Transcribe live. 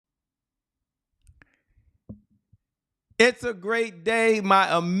It's a great day,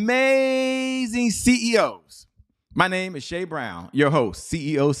 my amazing CEOs. My name is Shay Brown, your host,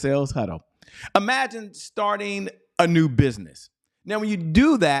 CEO Sales Huddle. Imagine starting a new business. Now, when you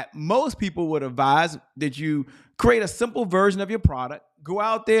do that, most people would advise that you create a simple version of your product, go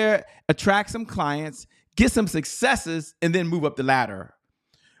out there, attract some clients, get some successes, and then move up the ladder.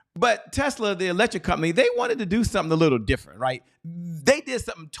 But Tesla, the electric company, they wanted to do something a little different, right? They did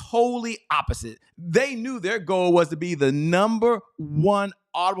something totally opposite. They knew their goal was to be the number one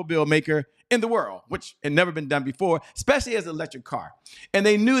automobile maker in the world, which had never been done before, especially as an electric car. And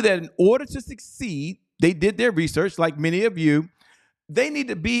they knew that in order to succeed, they did their research, like many of you, they need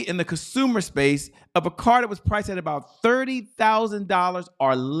to be in the consumer space of a car that was priced at about $30,000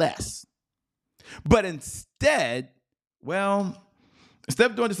 or less. But instead of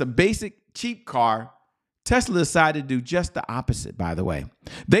doing just a basic, cheap car, Tesla decided to do just the opposite, by the way.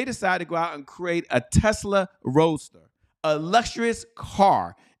 They decided to go out and create a Tesla Roadster, a luxurious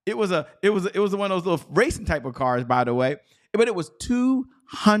car. It was one of those little racing type of cars, by the way, but it was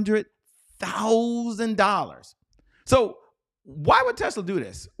 $200,000. So why would Tesla do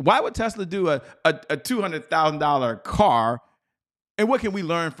this? Why would Tesla do a $200,000 car? And what can we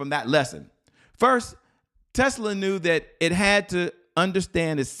learn from that lesson? First, Tesla knew that it had to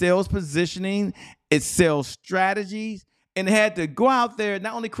understand its sales positioning, its sales strategies, and it had to go out there and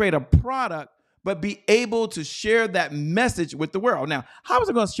not only create a product, but be able to share that message with the world. Now, how was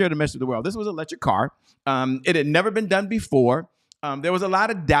it going to share the message with the world? This was an electric car. It had never been done before. There was a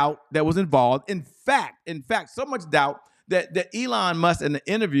lot of doubt that was involved. In fact, so much doubt that Elon Musk in the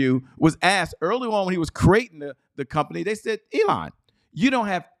interview was asked early on when he was creating the company. They said, Elon, you don't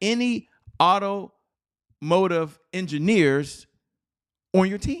have any automotive engineers on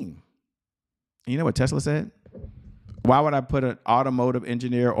your team. And you know what Tesla said? Why would I put an automotive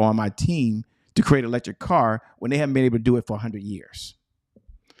engineer on my team to create an electric car when they haven't been able to do it for 100 years?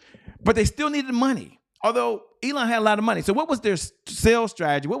 But they still needed money, although Elon had a lot of money. So what was their sales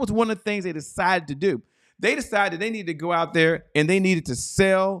strategy? What was one of the things they decided to do? They decided they needed to go out there and they needed to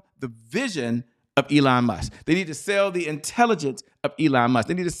sell the vision of Elon Musk. They need to sell the intelligence of Elon Musk.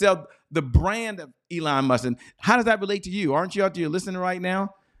 They need to sell the brand of Elon Musk. And how does that relate to you? Aren't you out there listening right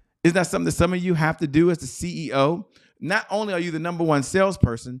now? Isn't that something that some of you have to do as the CEO? Not only are you the number one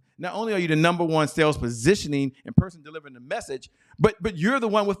salesperson, not only are you the number one sales positioning and person delivering the message, but you're the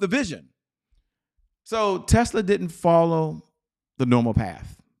one with the vision. So Tesla didn't follow the normal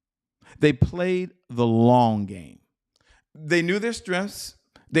path. They played the long game. They knew their strengths.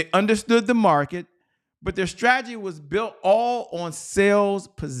 They understood the market, but their strategy was built all on sales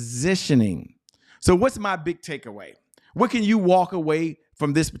positioning. So what's my big takeaway? What can you walk away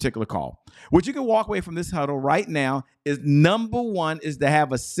from this particular call? What you can walk away from this huddle right now is number one is to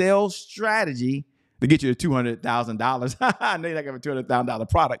have a sales strategy to get you to $200,000. I know you're not going to have a $200,000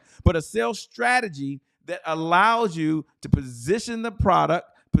 product, but a sales strategy that allows you to position the product,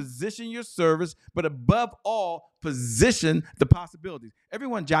 position your service, but above all, position the possibilities.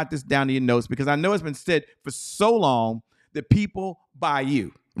 Everyone jot this down in your notes because I know it's been said for so long that people buy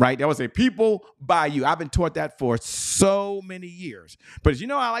you, right? They always say people buy you. I've been taught that for so many years. But as you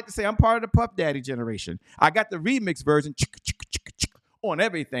know, I like to say I'm part of the Puff Daddy generation. I got the remix version on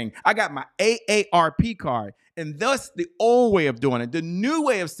everything. I got my AARP card. And that's the old way of doing it. The new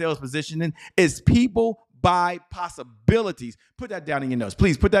way of sales positioning is people buy possibilities. Put that down in your notes.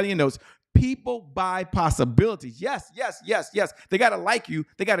 Please put that in your notes. People buy possibilities. Yes. They got to like you.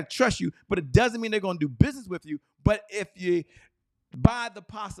 They got to trust you. But it doesn't mean they're going to do business with you. But if you buy the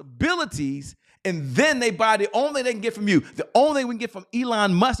possibilities and then they buy the only thing they can get from you, the only thing we can get from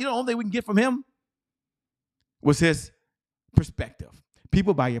Elon Musk, you know the only thing we can get from him was his perspective.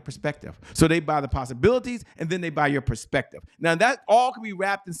 People buy your perspective. So they buy the possibilities and then they buy your perspective. Now that all can be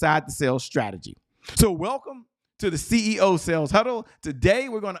wrapped inside the sales strategy. So welcome to the CEO Sales Huddle. Today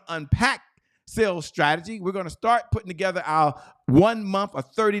we're going to unpack sales strategy. We're going to start putting together our 1 month or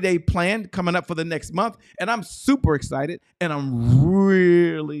 30-day plan coming up for the next month. And I'm super excited and I'm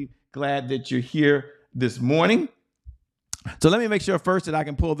really glad that you're here this morning. So let me make sure first that I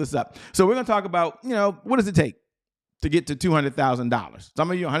can pull this up. So we're going to talk about, what does it take to get to $200,000? Some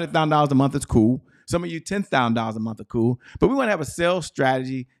of you, $100,000 a month is cool. Some of you, $10,000 a month are cool. But we want to have a sales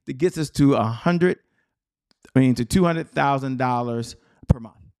strategy that gets us to $200,000 per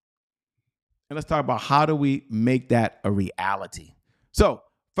month. And let's talk about how do we make that a reality. So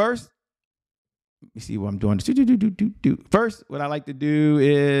first, let me see what I'm doing. First, what I like to do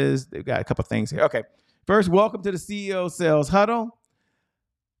is, they've got a couple things here. Okay. First, welcome to the CEO Sales Huddle.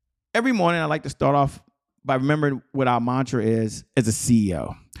 Every morning, I like to start off by remembering what our mantra is as a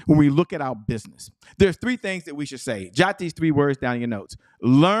CEO. When we look at our business, there's three things that we should say. Jot these three words down in your notes.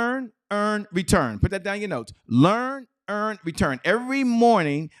 Learn, earn, return. Put that down in your notes. Learn, earn, return. Every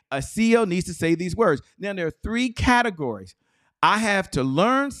morning, a CEO needs to say these words. Now, there are three categories. I have to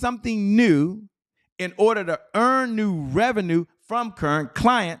learn something new in order to earn new revenue from current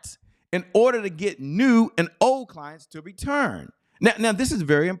clients, in order to get new and old clients to return. Now, this is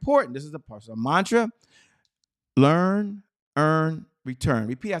very important. This is a personal mantra. Learn, earn, return.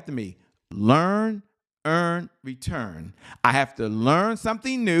 Repeat after me. Learn, earn, return. I have to learn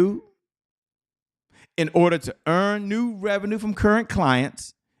something new in order to earn new revenue from current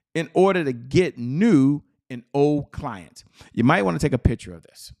clients, in order to get new and old clients. You might want to take a picture of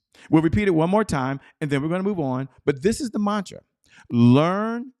this. We'll repeat it one more time, and then we're going to move on. But this is the mantra.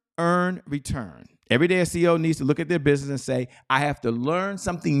 Learn, earn, return. Every day a CEO needs to look at their business and say, I have to learn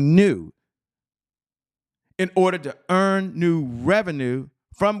something new in order to earn new revenue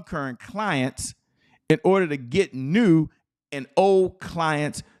from current clients, in order to get new and old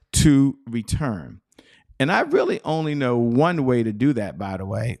clients to return. And I really only know one way to do that, by the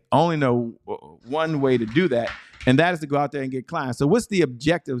way. Only know one way to do that, and that is to go out there and get clients. So what's the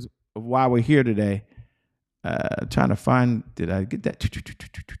objectives of why we're here today? Trying to find, did I get that?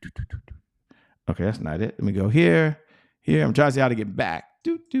 Okay, that's not it. Let me go here. I'm trying to see how to get back.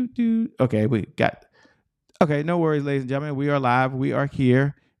 Okay, we got. Okay, no worries, ladies and gentlemen. We are live. We are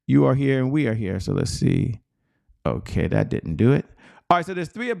here. You are here, and we are here. So let's see. Okay, that didn't do it. All right, so there's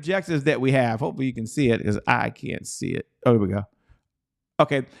three objectives that we have. Hopefully you can see it because I can't see it. Oh, here we go.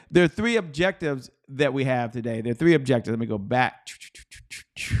 Okay, there are three objectives that we have today. There are three objectives. Let me go back.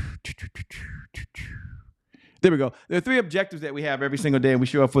 There we go. There are three objectives that we have every single day, and we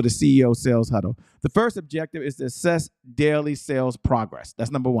show up for the CEO Sales Huddle. The first objective is to assess daily sales progress. That's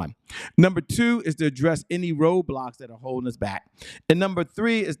number one. Number two is to address any roadblocks that are holding us back. And number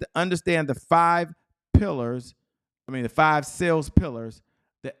three is to understand the five sales pillars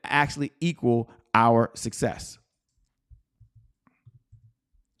that actually equal our success.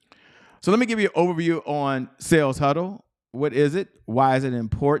 So let me give you an overview on Sales Huddle. What is it? Why is it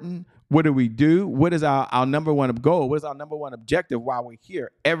important? What do we do? What is our number one goal? What is our number one objective while we're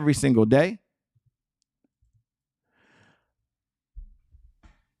here every single day?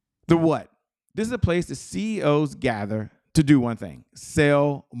 The what? This is a place the CEOs gather to do one thing: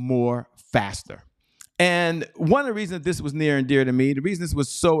 sell more faster. And one of the reasons this was near and dear to me, the reason this was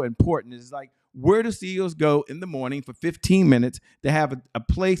so important is like, where do CEOs go in the morning for 15 minutes to have a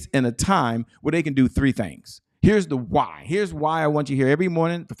place and a time where they can do three things? Here's the why. Here's why I want you here every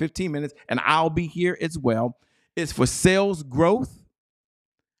morning for 15 minutes, and I'll be here as well. It's for sales growth,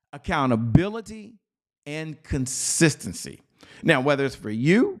 accountability, and consistency. Now, whether it's for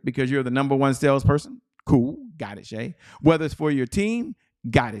you because you're the number one salesperson, cool, got it, Shay. Whether it's for your team,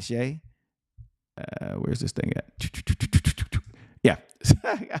 got it, Shay. Where's this thing at? Yeah,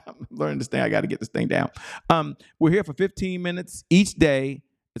 I'm learning this thing. I got to get this thing down. We're here for 15 minutes each day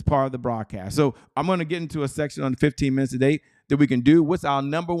as part of the broadcast. So I'm going to get into a section on 15 minutes a day that we can do. What's our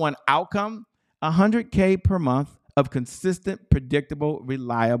number one outcome? $100K per month of consistent, predictable,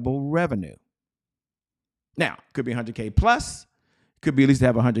 reliable revenue. Now, could be 100K plus, could be at least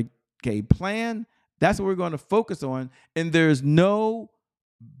have a 100K plan. That's what we're going to focus on. And there's no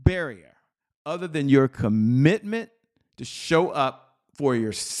barrier other than your commitment to show up for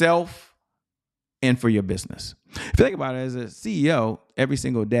yourself and for your business. If you think about it, as a CEO, every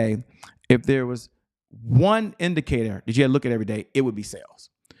single day, if there was one indicator that you had to look at every day, it would be sales.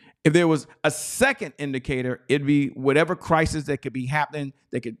 If there was a second indicator, it'd be whatever crisis that could be happening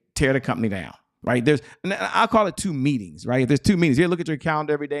that could tear the company down, right? And I'll call it two meetings, right? If there's two meetings, you look at your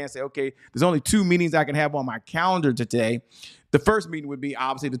calendar every day and say, okay, there's only two meetings I can have on my calendar today. The first meeting would be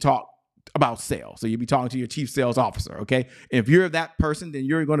obviously to talk about sales. So you'll be talking to your chief sales officer, okay? If you're that person, then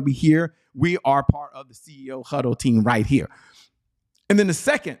you're going to be here. We are part of the CEO Huddle team right here. And then the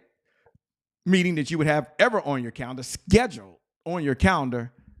second meeting that you would have ever on your calendar, scheduled on your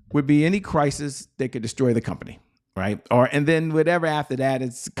calendar, would be any crisis that could destroy the company, right? And then whatever after that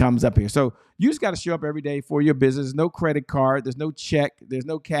comes up here. So you just got to show up every day for your business. There's no credit card. There's no check. There's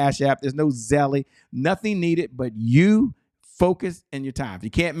no Cash App. There's no Zelle. Nothing needed but you, focus, and your time. If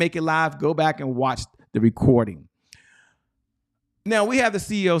you can't make it live, go back and watch the recording. Now, we have the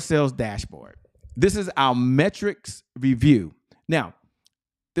CEO Sales Dashboard. This is our metrics review. Now,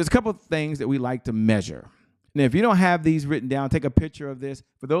 there's a couple of things that we like to measure. Now, if you don't have these written down, take a picture of this.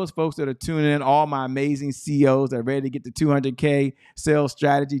 For those folks that are tuning in, all my amazing CEOs that are ready to get to 200K sales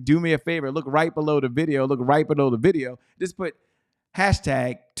strategy, do me a favor. Look right below the video. Just put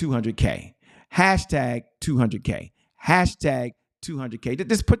hashtag 200K. hashtag 200K, hashtag 200K.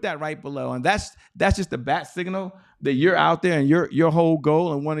 Just put that right below. And that's just the bat signal that you're out there, and your whole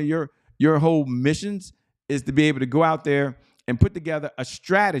goal and one of your whole missions is to be able to go out there and put together a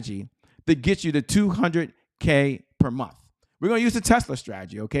strategy that gets you to 200K per month. We're going to use the Tesla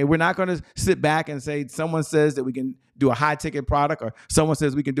strategy, okay? We're not going to sit back and say someone says that we can do a high-ticket product or someone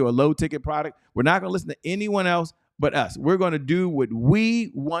says we can do a low-ticket product. We're not going to listen to anyone else but us. We're going to do what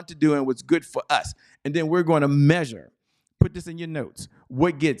we want to do and what's good for us. And then we're going to measure. Put this in your notes.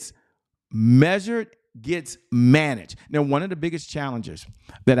 What gets measured gets managed. Now, one of the biggest challenges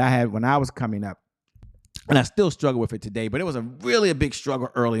that I had when I was coming up, and I still struggle with it today, but it was really a big struggle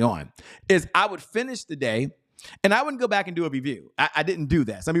early on, is I would finish the day and I wouldn't go back and do a review. I didn't do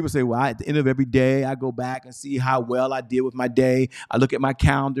that. Some people say, well, at the end of every day, I go back and see how well I did with my day. I look at my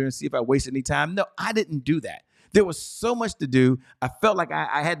calendar and see if I wasted any time. No, I didn't do that. There was so much to do. I felt like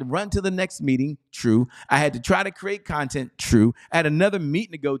I had to run to the next meeting. True. I had to try to create content. True. I had another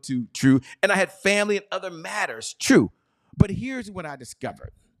meeting to go to. True. And I had family and other matters. True. But here's what I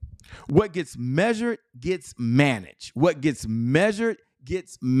discovered. What gets measured gets managed. What gets measured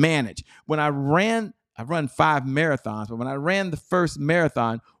gets managed. When I've run 5 marathons, but when I ran the first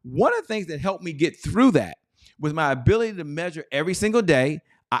marathon, one of the things that helped me get through that was my ability to measure every single day.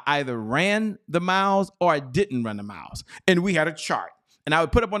 I either ran the miles or I didn't run the miles. And we had a chart. And I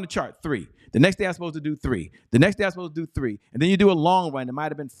would put up on the chart 3. The next day I was supposed to do 3. The next day I was supposed to do 3. And then you do a long run. It might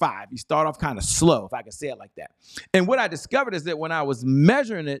have been 5. You start off kind of slow, if I could say it like that. And what I discovered is that when I was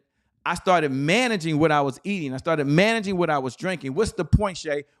measuring it, I started managing what I was eating. I started managing what I was drinking. What's the point,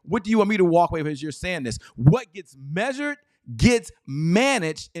 Shay? What do you want me to walk away with as you're saying this? What gets measured gets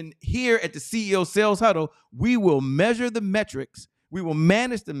managed. And here at the CEO Sales Huddle, we will measure the metrics. We will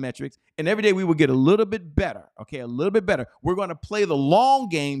manage the metrics, and every day we will get a little bit better, okay, a little bit better. We're going to play the long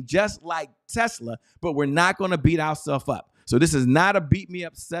game just like Tesla, but we're not going to beat ourselves up. So this is not a beat me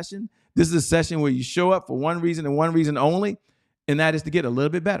up session. This is a session where you show up for one reason and one reason only, and that is to get a little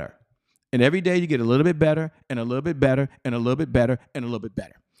bit better. And every day you get a little bit better and a little bit better and a little bit better and a little bit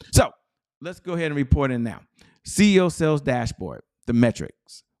better. So let's go ahead and report in now. CEO Sales Dashboard, the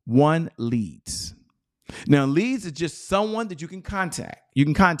metrics. 1, leads. Now, leads is just someone that you can contact.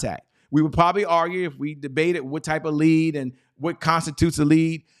 We would probably argue if we debated what type of lead and what constitutes a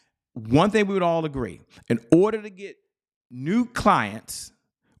lead. One thing we would all agree, in order to get new clients,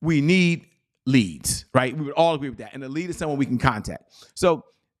 we need leads, right? We would all agree with that. And a lead is someone we can contact. So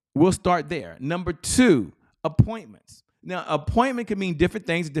we'll start there. Number 2, appointments. Now, appointment can mean different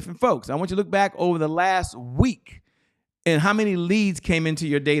things to different folks. I want you to look back over the last week and how many leads came into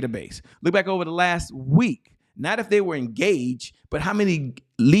your database. Look back over the last week. Not if they were engaged, but how many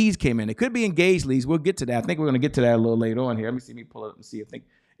leads came in. It could be engaged leads. We'll get to that. I think we're going to get to that a little later on here. Let me pull it up and see.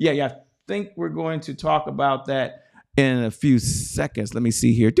 I think we're going to talk about that in a few seconds. Let me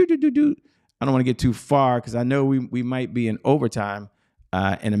see here. I don't want to get too far because I know we might be in overtime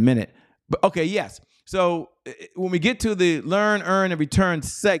in a minute. But okay, yes. So when we get to the learn, earn, and return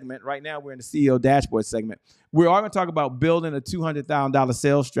segment, right now we're in the CEO dashboard segment. We are going to talk about building a $200,000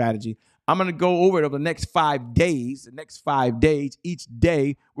 sales strategy. I'm going to go over it over the next 5 days. Each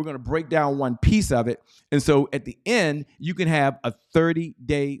day, we're going to break down one piece of it. And so at the end, you can have a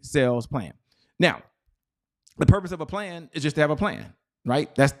 30-day sales plan. Now, the purpose of a plan is just to have a plan,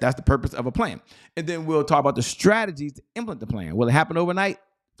 right? That's the purpose of a plan. And then we'll talk about the strategies to implement the plan. Will it happen overnight?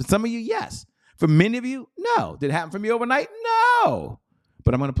 For some of you, yes. For many of you, no. Did it happen for me overnight? No.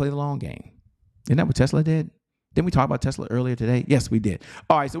 But I'm going to play the long game. Isn't that what Tesla did? Didn't we talk about Tesla earlier today? Yes, we did.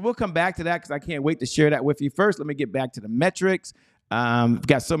 All right, so we'll come back to that because I can't wait to share that with you. First, let me get back to the metrics. We've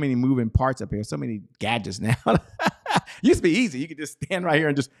got so many moving parts up here, so many gadgets now. Used to be easy. You could just stand right here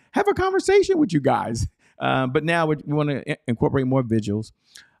and just have a conversation with you guys. But now we want to incorporate more visuals.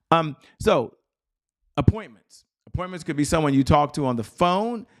 So appointments. Appointments could be someone you talk to on the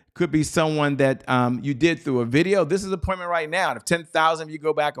phone. Could be someone that you did through a video. This is an appointment right now. And if 10,000 of you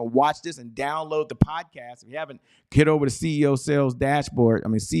go back and watch this and download the podcast, if you haven't, get over to CEO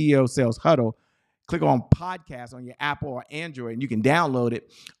Sales Huddle, click on podcast on your Apple or Android, and you can download it.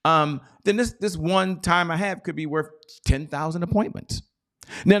 Then this one time I have could be worth 10,000 appointments.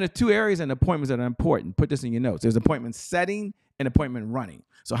 Now, there's 2 areas in appointments that are important. Put this in your notes. There's appointment setting and appointment running.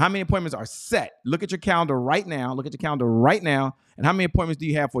 So how many appointments are set? Look at your calendar right now. And how many appointments do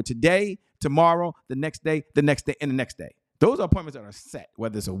you have for today, tomorrow, the next day, and the next day? Those are appointments that are set,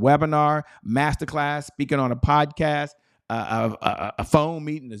 whether it's a webinar, masterclass, speaking on a podcast, a phone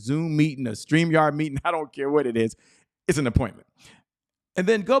meeting, a Zoom meeting, a StreamYard meeting. I don't care what it is. It's an appointment. And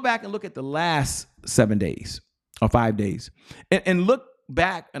then go back and look at the last 7 days or 5 days and look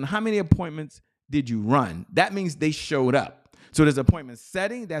back on how many appointments did you run. That means they showed up. So there's appointment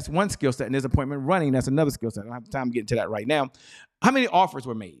setting, that's one skill set, and there's appointment running, that's another skill set. I don't have time to get into that right now. How many offers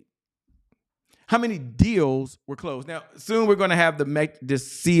were made? How many deals were closed? Now, soon we're going to have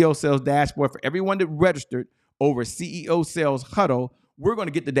this CEO sales dashboard for everyone that registered over CEO Sales Huddle. We're going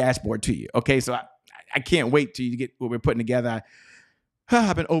to get the dashboard to you. Okay, so I can't wait till you get what we're putting together.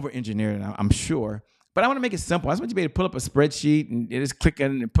 I've been over-engineering, I'm sure. But I want to make it simple. I just want you to be able to pull up a spreadsheet and just click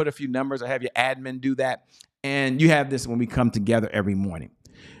in and put a few numbers or have your admin do that. And you have this when we come together every morning.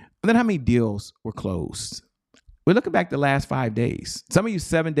 And then how many deals were closed? We're looking back the last 5 days. Some of you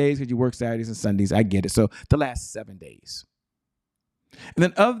 7 days because you work Saturdays and Sundays. I get it. So the last 7 days. And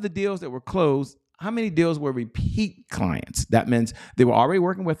then of the deals that were closed, how many deals were repeat clients? That means they were already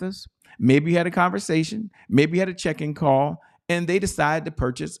working with us. Maybe you had a conversation. Maybe you had a check-in call. And they decided to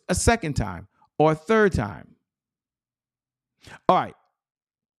purchase a second time or a third time. All right.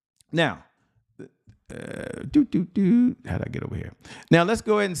 Now, how did I get over here? Now, let's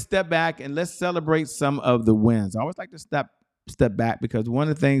go ahead and step back and let's celebrate some of the wins. I always like to step back because one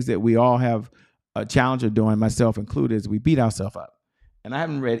of the things that we all have a challenge of doing, myself included, is we beat ourselves up. And I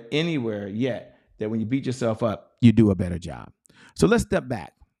haven't read anywhere yet that when you beat yourself up, you do a better job. So let's step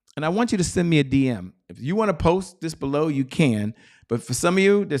back. And I want you to send me a DM. If you want to post this below, you can. But for some of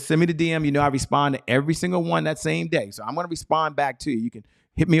you that send me the DM, you know I respond to every single one that same day. So I'm going to respond back to you. You can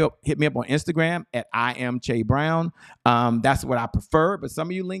hit me up on Instagram at I am Che Brown. That's what I prefer. But some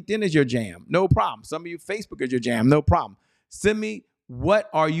of you, LinkedIn is your jam. No problem. Some of you, Facebook is your jam. No problem. Send me, what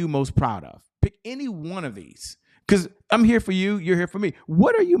are you most proud of? Pick any one of these. Because I'm here for you. You're here for me.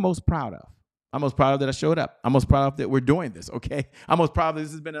 What are you most proud of? I'm most proud of that I showed up. I'm most proud of that we're doing this, okay? I'm most proud of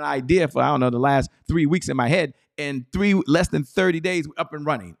this has been an idea for, the last 3 weeks in my head, and less than 30 days up and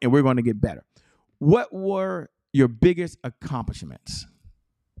running, and we're going to get better. What were your biggest accomplishments?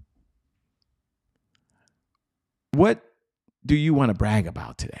 What do you want to brag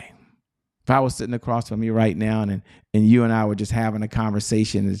about today? If I was sitting across from you right now and you and I were just having a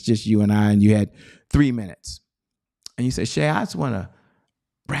conversation, it's just you and I, and you had 3 minutes, and you say, Shay, I just want to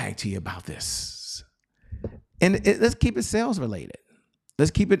brag to you about this. And let's keep it sales related.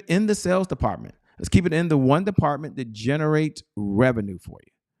 Let's keep it in the sales department. Let's keep it in the one department that generates revenue for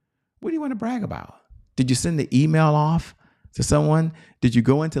you. What do you want to brag about? Did you send the email off to someone? Did you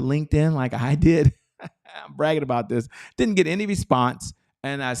go into LinkedIn like I did? I'm bragging about this. Didn't get any response.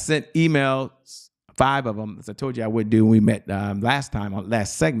 And I sent emails, 5 of them, as I told you I would do when we met last time on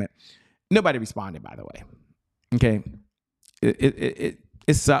last segment. Nobody responded, by the way. Okay.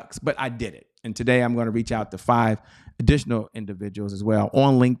 It sucks, but I did it. And today I'm going to reach out to 5 additional individuals as well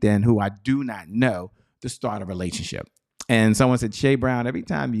on LinkedIn who I do not know to start a relationship. And someone said, Shay Brown, every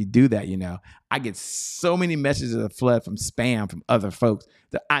time you do that, I get so many messages of flood from spam from other folks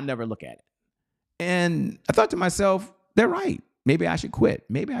that I never look at it. And I thought to myself, they're right. Maybe I should quit.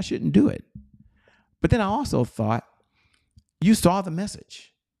 Maybe I shouldn't do it. But then I also thought, you saw the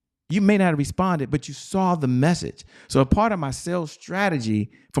message. You may not have responded, but you saw the message. So a part of my sales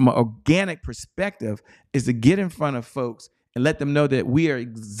strategy from an organic perspective is to get in front of folks and let them know that we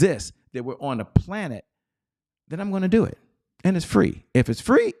exist, that we're on a planet. Then I'm going to do it. And it's free. If it's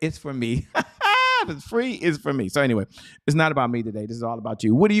free, it's for me. If it's free, it's for me. So anyway, it's not about me today. This is all about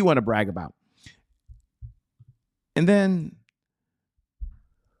you. What do you want to brag about? And then,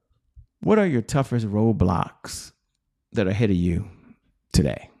 what are your toughest roadblocks that are ahead of you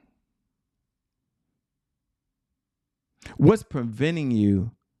today? What's preventing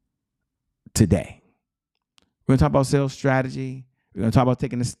you today? We're going to talk about sales strategy. We're going to talk about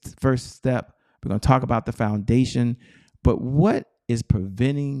taking this first step. We're going to talk about the foundation. But what is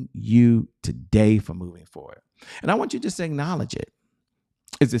preventing you today from moving forward? And I want you to just acknowledge it.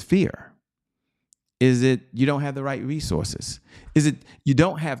 Is it fear? Is it you don't have the right resources? Is it you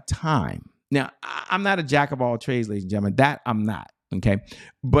don't have time? Now, I'm not a jack of all trades, ladies and gentlemen. That I'm not, okay?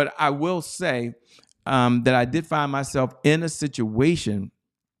 But I will say that I did find myself in a situation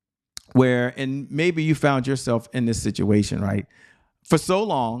where, and maybe you found yourself in this situation, right? For so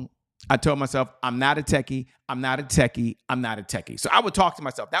long, I told myself, I'm not a techie, I'm not a techie, I'm not a techie. So I would talk to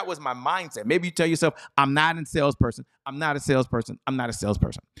myself. That was my mindset. Maybe you tell yourself, I'm not a salesperson, I'm not a salesperson, I'm not a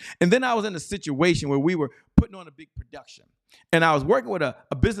salesperson. And then I was in a situation where we were putting on a big production. And I was working with a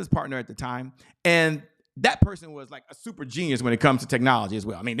business partner at the time. And that person was like a super genius when it comes to technology as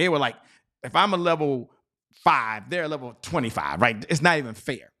well. I mean, they were like, if I'm a level 5, they're a level 25, right? It's not even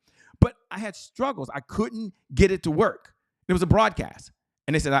fair. But I had struggles. I couldn't get it to work. It was a broadcast.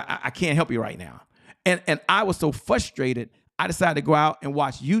 And they said, I can't help you right now. And I was so frustrated, I decided to go out and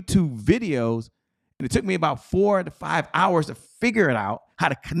watch YouTube videos And it took me about 4 to 5 hours to figure it out, how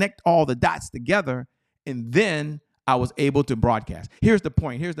to connect all the dots together. And then I was able to broadcast. Here's the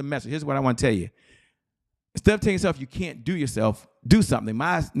point. Here's the message. Here's what I want to tell you. Instead of telling yourself you can't do yourself, do something.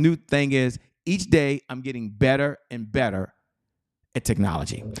 My new thing is each day I'm getting better and better at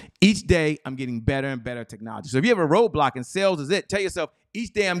technology. Each day I'm getting better and better at technology. So if you have a roadblock and sales is it, tell yourself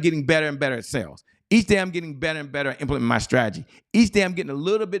each day I'm getting better and better at sales. Each day I'm getting better and better at implementing my strategy. Each day I'm getting a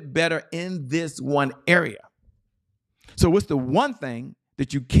little bit better in this one area. So what's the one thing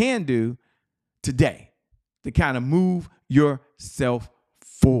that you can do today to kind of move yourself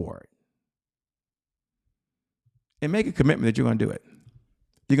forward? And make a commitment that you're going to do it.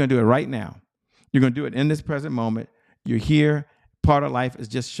 You're going to do it right now. You're going to do it in this present moment. You're here. Part of life is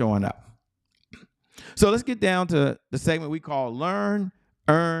just showing up. So let's get down to the segment we call Learn,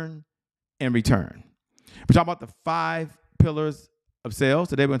 Earn, and Return. We're talking about the 5 pillars of sales.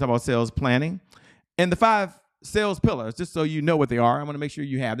 Today we're going to talk about sales planning. And the 5 sales pillars, just so you know what they are, I want to make sure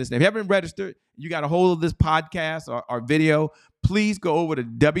you have this. Now, if you haven't registered, you got a hold of this podcast or video, please go over to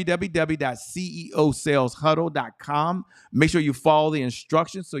www.ceosaleshuddle.com. Make sure you follow the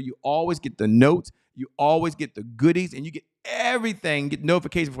instructions so you always get the notes, you always get the goodies, and you get everything, get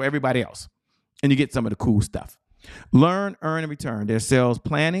notifications for everybody else. And you get some of the cool stuff. Learn, earn, and return. There's sales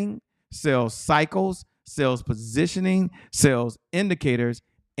planning, sales cycles, sales positioning, sales indicators,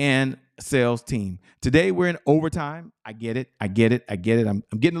 and sales team. Today we're in overtime. I get it. I'm getting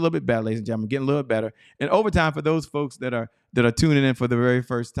a little bit better, ladies and gentlemen. I'm getting a little bit better. And overtime, for those folks that are tuning in for the very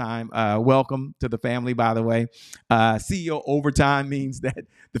first time, welcome to the family, by the way. CEO overtime means that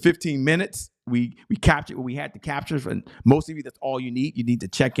the 15 minutes we captured what we had to capture. For most of you, that's all you need. You need to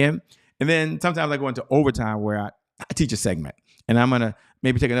check in. And then sometimes I go into overtime where I teach a segment. And I'm going to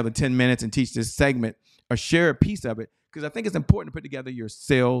maybe take another 10 minutes and teach this segment or share a piece of it, because I think it's important to put together your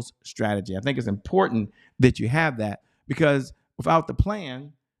sales strategy. I think it's important that you have that, because without the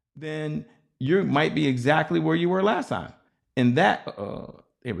plan, then you might be exactly where you were last time. And that,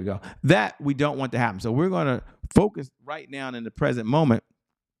 here we go, that we don't want to happen. So we're going to focus right now in the present moment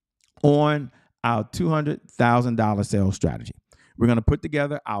on our $200,000 sales strategy. We're going to put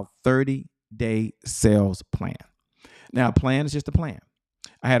together our 30-day sales plan. Now, a plan is just a plan.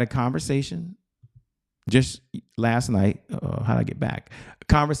 I had a conversation just last night. How did I get back? A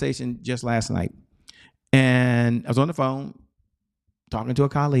conversation just last night. And I was on the phone talking to a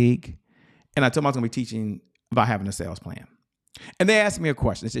colleague, and I told them I was going to be teaching about having a sales plan. And they asked me a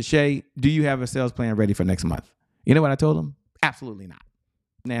question. They said, Shay, do you have a sales plan ready for next month? You know what I told them? Absolutely not.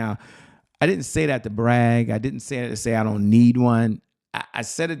 Now, I didn't say that to brag. I didn't say that to say I don't need one. I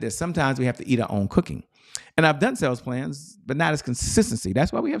said it that sometimes we have to eat our own cooking. And I've done sales plans, but not as consistency.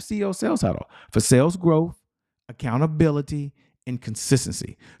 That's why we have CEO Sales Huddle, for sales growth, accountability, and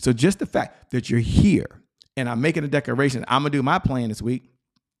consistency. So just the fact that you're here and I'm making a declaration, I'm going to do my plan this week,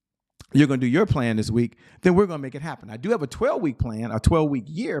 you're going to do your plan this week, then we're going to make it happen. I do have a 12-week plan, a 12-week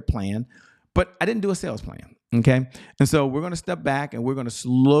year plan, but I didn't do a sales plan, okay? And so we're going to step back and we're going to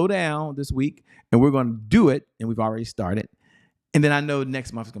slow down this week and we're going to do it, and we've already started. And then I know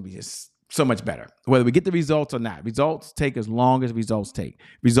next month is going to be just so much better, whether we get the results or not. Results take as long as results take.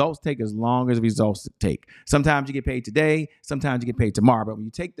 Results take as long as results take. Sometimes you get paid today, sometimes you get paid tomorrow, but when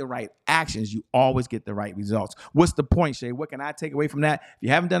you take the right actions, you always get the right results. What's the point, Shay? What can I take away from that? If you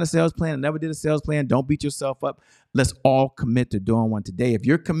haven't done a sales plan and never did a sales plan, don't beat yourself up. Let's all commit to doing one today. If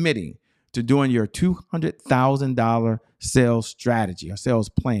you're committing to doing your $200,000 sales strategy or sales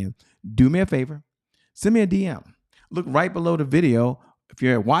plan, do me a favor, send me a DM. Look right below the video if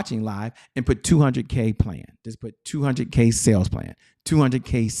you're watching live and put 200K plan. Just put 200K sales plan,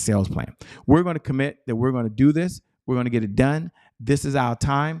 200K sales plan. We're going to commit that we're going to do this. We're going to get it done. This is our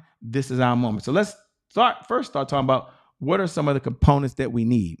time. This is our moment. So let's start talking about what are some of the components that we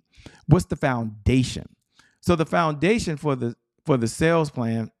need. What's the foundation? So the foundation for the sales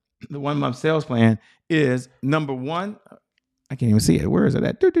plan, the 1-month sales plan, is number one. I can't even see it. Where is it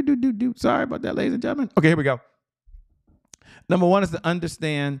at? Sorry about that, ladies and gentlemen. Okay, here we go. Number one is to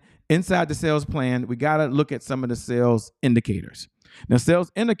understand inside the sales plan, we got to look at some of the sales indicators. Now,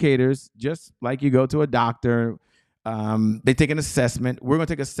 sales indicators, just like you go to a doctor, they take an assessment. We're going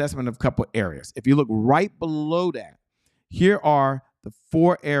to take an assessment of a couple areas. If you look right below that, here are the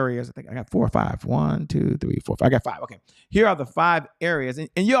 4 areas. I think I got 4 or 5. 1, 2, 3, 4, 5. I got 5. Okay. Here are the 5 areas. And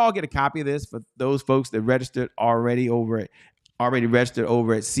you all get a copy of this for those folks that registered already registered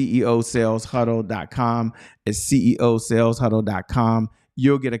over at ceosaleshuddle.com. It's ceosaleshuddle.com.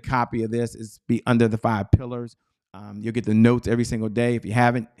 You'll get a copy of this. It's be under the 5 pillars. You'll get the notes every single day. If you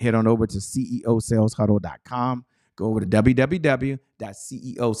haven't, head on over to ceosaleshuddle.com. go over to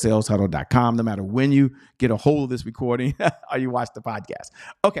www.ceosaleshuddle.com, no matter when you get a hold of this recording or you watch the podcast.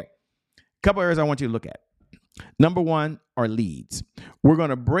 Okay, couple areas I want you to look at. Number one are leads. We're going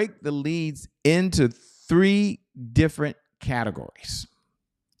to break the leads into 3 different categories.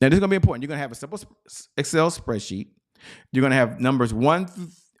 Now, this is going to be important. You're going to have a simple Excel spreadsheet. You're going to have numbers 1 through,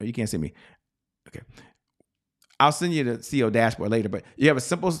 oh, you can't see me. Okay. I'll send you the CEO dashboard later, but you have a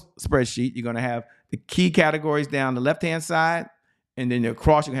simple spreadsheet. You're going to have the key categories down the left-hand side, and then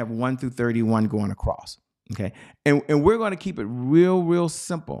across, you're going to have 1 through 31 going across. Okay. And we're going to keep it real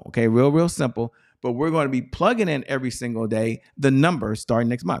simple. Okay. Real simple. But we're going to be plugging in every single day the numbers starting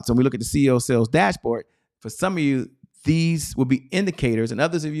next month. So when we look at the CEO sales dashboard, for some of you, these will be indicators, and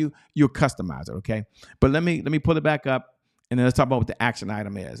others of you, you'll customize it, okay? But let me pull it back up, and then let's talk about what the action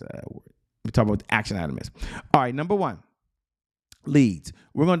item is. We talk about what the action item is. All right, number 1, leads.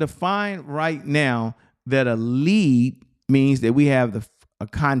 We're going to define right now that a lead means that we have a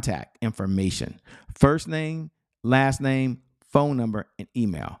contact information: first name, last name, phone number, and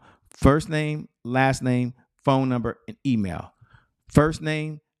email. First name, last name, phone number, and email. First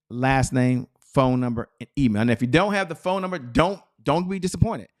name, last name, phone number, and email. And if you don't have the phone number, don't be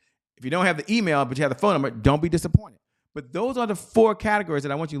disappointed. If you don't have the email, but you have the phone number, don't be disappointed. But those are the 4 categories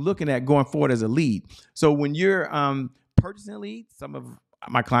that I want you looking at going forward as a lead. So when you're purchasing leads, some of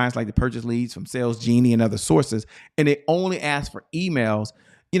my clients like to purchase leads from Sales Genie and other sources, and they only ask for emails,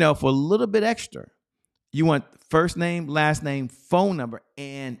 for a little bit extra. You want first name, last name, phone number,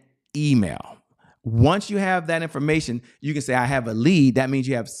 and email. Once you have that information, you can say, I have a lead. That means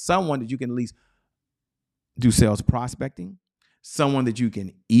you have someone that you can at least do sales prospecting, someone that you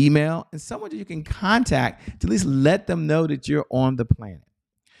can email, and someone that you can contact to at least let them know that you're on the planet.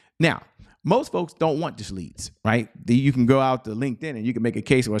 Now, most folks don't want just leads, right? You can go out to LinkedIn and you can make a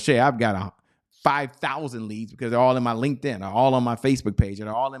case, well, Shay, I've got 5,000 leads because they're all in my LinkedIn, or all on my Facebook page, or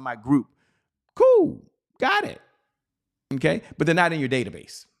they're all in my group. Cool, got it. Okay, but they're not in your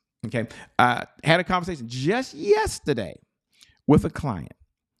database. Okay, had a conversation just yesterday with a client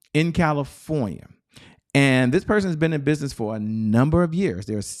in California, and this person has been in business for a number of years.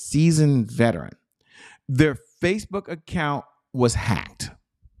 They're a seasoned veteran. Their Facebook account was hacked.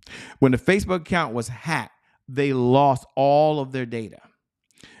 When the Facebook account was hacked, they lost all of their data.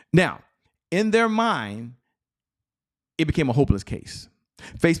 Now, in their mind, it became a hopeless case.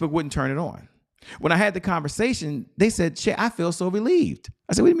 Facebook wouldn't turn it on. When I had the conversation, they said, Shay, I feel so relieved.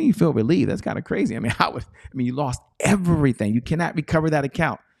 I said, what do you mean you feel relieved? That's kind of crazy. I mean, you lost everything. You cannot recover that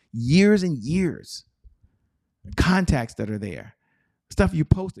account. Years and years. Contacts that are there. Stuff you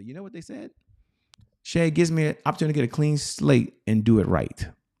posted. You know what they said? Shay, it gives me an opportunity to get a clean slate and do it right.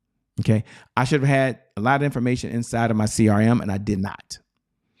 Okay. I should have had a lot of information inside of my CRM, and I did not.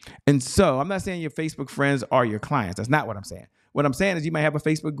 And so I'm not saying your Facebook friends are your clients. That's not what I'm saying. What I'm saying is you might have a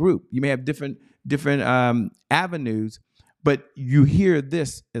Facebook group. You may have different avenues, but you hear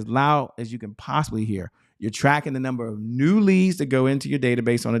this as loud as you can possibly hear. You're tracking the number of new leads that go into your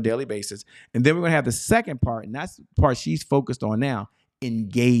database on a daily basis. And then we're going to have the second part, and that's the part she's focused on now,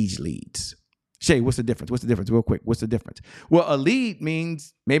 engage leads. Shay, what's the difference? What's the difference? Real quick, what's the difference? Well, a lead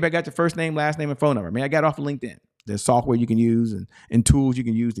means maybe I got your first name, last name, and phone number. Maybe I got it off of LinkedIn. There's software you can use and tools you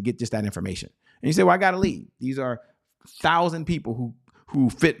can use to get just that information. And you say, well, I got a lead. These are 1,000 people who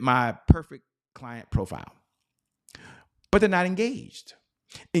fit my perfect client profile. But they're not engaged.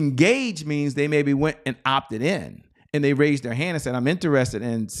 Engaged means they maybe went and opted in, and they raised their hand and said, I'm interested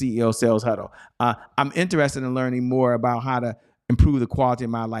in CEO Sales Huddle. I'm interested in learning more about how to improve the quality of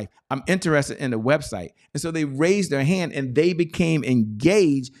my life. I'm interested in the website. And so they raised their hand and they became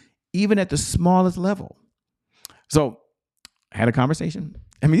engaged even at the smallest level. So I had a conversation.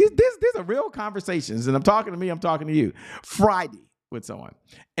 I mean, these are real conversations, and I'm talking to you Friday with someone.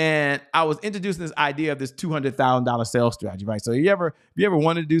 And I was introducing this idea of this $200,000 sales strategy, right? So you ever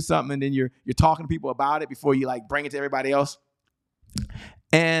wanted to do something and then you're talking to people about it before you like bring it to everybody else?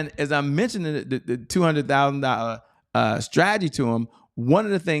 And as I'm mentioning the $200,000 strategy to them, one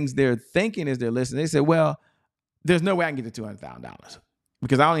of the things they're thinking as they're listening, they said, well, there's no way I can get the $200,000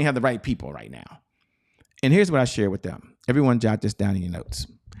 because I only have the right people right now. And here's what I share with them. Everyone jot this down in your notes.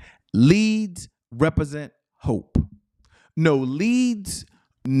 Leads represent hope. No leads,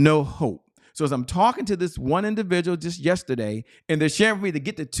 no hope. So as I'm talking to this one individual just yesterday, and they're sharing with me to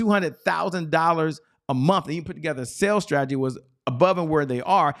get to $200,000 a month, and you put together a sales strategy was above and where they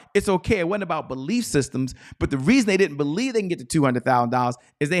are, it's okay. It wasn't about belief systems, but the reason they didn't believe they can get to $200,000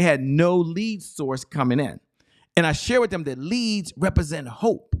 is they had no lead source coming in. And I share with them that leads represent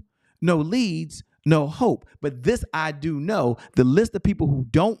hope. No leads, no hope. But this I do know, the list of people who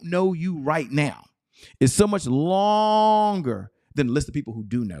don't know you right now, It's so much longer than the list of people who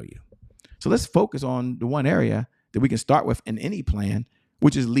do know you. So let's focus on the one area that we can start with in any plan,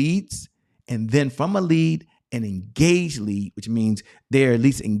 which is leads. And then from a lead, an engaged lead, which means they're at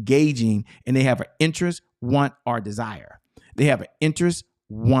least engaging and they have an interest, want, or desire. They have an interest,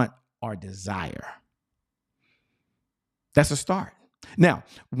 want, or desire. That's a start. Now,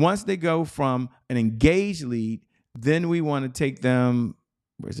 once they go from an engaged lead, then we want to take them,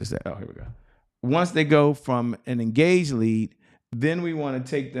 where's this at? Oh, here we go. Once they go from an engaged lead, then we want to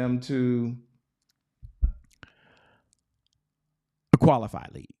take them to a qualified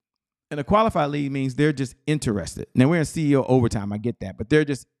lead. And a qualified lead means they're just interested. Now, we're in CEO overtime, I get that, but they're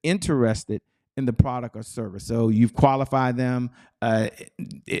just interested in the product or service. So you've qualified them.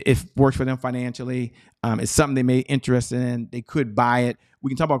 It works for them financially. It's something they may be interested in. They could buy it. We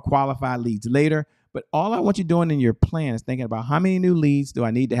can talk about qualified leads later. But all I want you doing in your plan is thinking about how many new leads do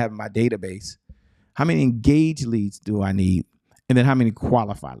I need to have in my database? How many engaged leads do I need? And then how many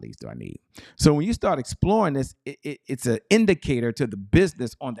qualified leads do I need? So when you start exploring this, it's an indicator to the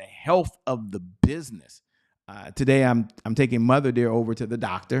business on the health of the business. Today, I'm taking Mother Dear over to the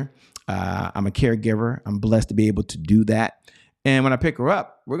doctor. I'm a caregiver. I'm blessed to be able to do that. And when I pick her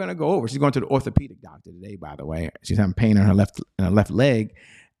up, we're going to go over. She's going to the orthopedic doctor today, by the way. She's having pain in her left leg.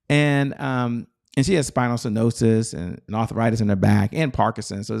 And she has spinal stenosis and arthritis in her back and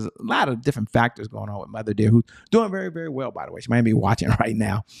Parkinson's. So there's a lot of different factors going on with Mother Dear, who's doing very, very well, by the way. She might be watching right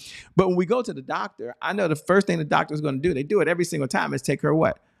now. But when we go to the doctor, I know the first thing the doctor is going to do, they do it every single time, is take her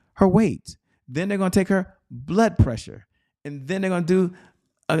what? Her weight. Then they're going to take her blood pressure. And then they're going to do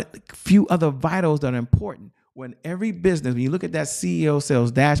a few other vitals that are important. When every business, when you look at that CEO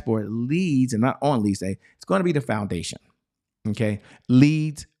sales dashboard, leads, and not on leads, it's going to be the foundation. Okay?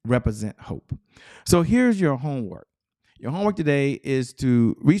 Leads represent hope. So here's your homework. Your homework today is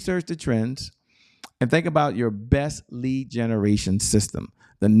to research the trends and think about your best lead generation system.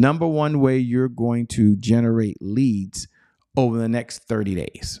 The number one way you're going to generate leads over the next 30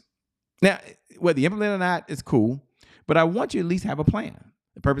 days. Now, whether you implement it or not, it's cool, but I want you to at least have a plan.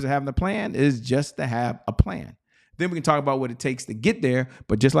 The purpose of having a plan is just to have a plan. Then we can talk about what it takes to get there,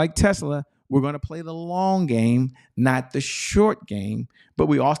 but just like Tesla, we're going to play the long game, not the short game, but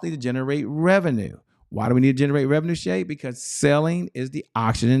we also need to generate revenue. Why do we need to generate revenue, Shay? Because selling is the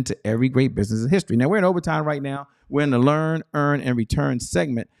oxygen to every great business in history. Now, we're in overtime right now. We're in the learn, earn, and return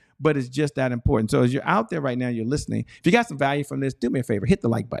segment, but it's just that important. So as you're out there right now, you're listening. If you got some value from this, do me a favor, hit the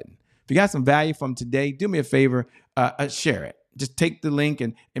like button. If you got some value from today, do me a favor, share it. Just take the link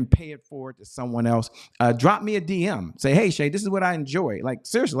and pay it forward to someone else. Drop me a DM. Say, hey, Shay, this is what I enjoy. Like,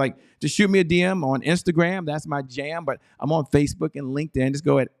 seriously, like, just shoot me a DM on Instagram. That's my jam. But I'm on Facebook and LinkedIn. Just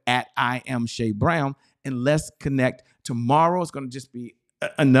go at I am Shay Brown, and let's connect. Tomorrow is going to just be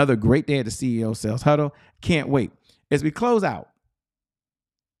another great day at the CEO Sales Huddle. Can't wait. As we close out,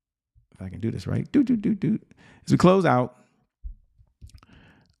 if I can do this right, as we close out,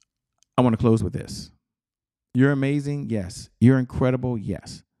 I want to close with this. You're amazing, yes. You're incredible,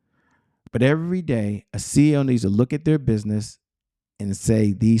 yes. But every day, a CEO needs to look at their business and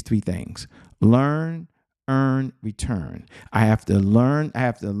say these three things: learn, earn, return. I have to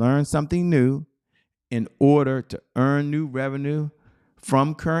learn something new in order to earn new revenue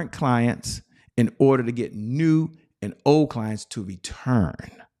from current clients, in order to get new and old clients to return.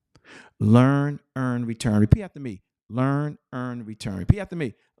 Learn, earn, return. Repeat after me. Learn, earn, return. Repeat after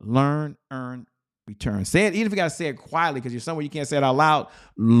me. Learn, earn, return. Say it, even if you got to say it quietly because you're somewhere you can't say it out loud.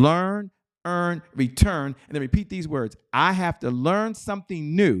 Learn, earn, return. And then repeat these words. I have to learn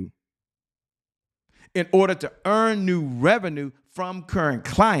something new in order to earn new revenue from current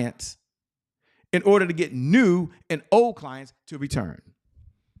clients, in order to get new and old clients to return.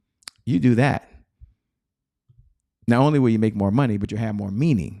 You do that. Not only will you make more money, but you'll have more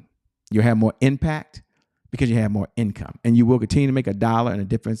meaning. You'll have more impact, because you have more income, and you will continue to make a dollar and a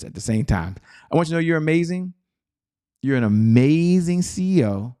difference at the same time. I want you to know you're amazing. You're an amazing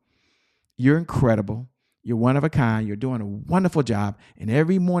CEO. You're incredible. You're one of a kind. You're doing a wonderful job. And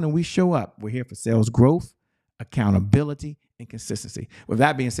every morning we show up, we're here for sales growth, accountability, and consistency. With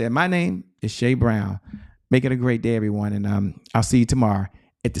that being said, my name is Shay Brown. Make it a great day, everyone. And I'll see you tomorrow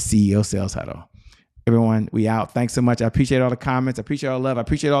at the CEO Sales Huddle. Everyone, we out. Thanks so much. I appreciate all the comments. I appreciate all the love. I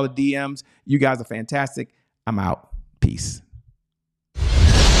appreciate all the DMs. You guys are fantastic. I'm out. Peace.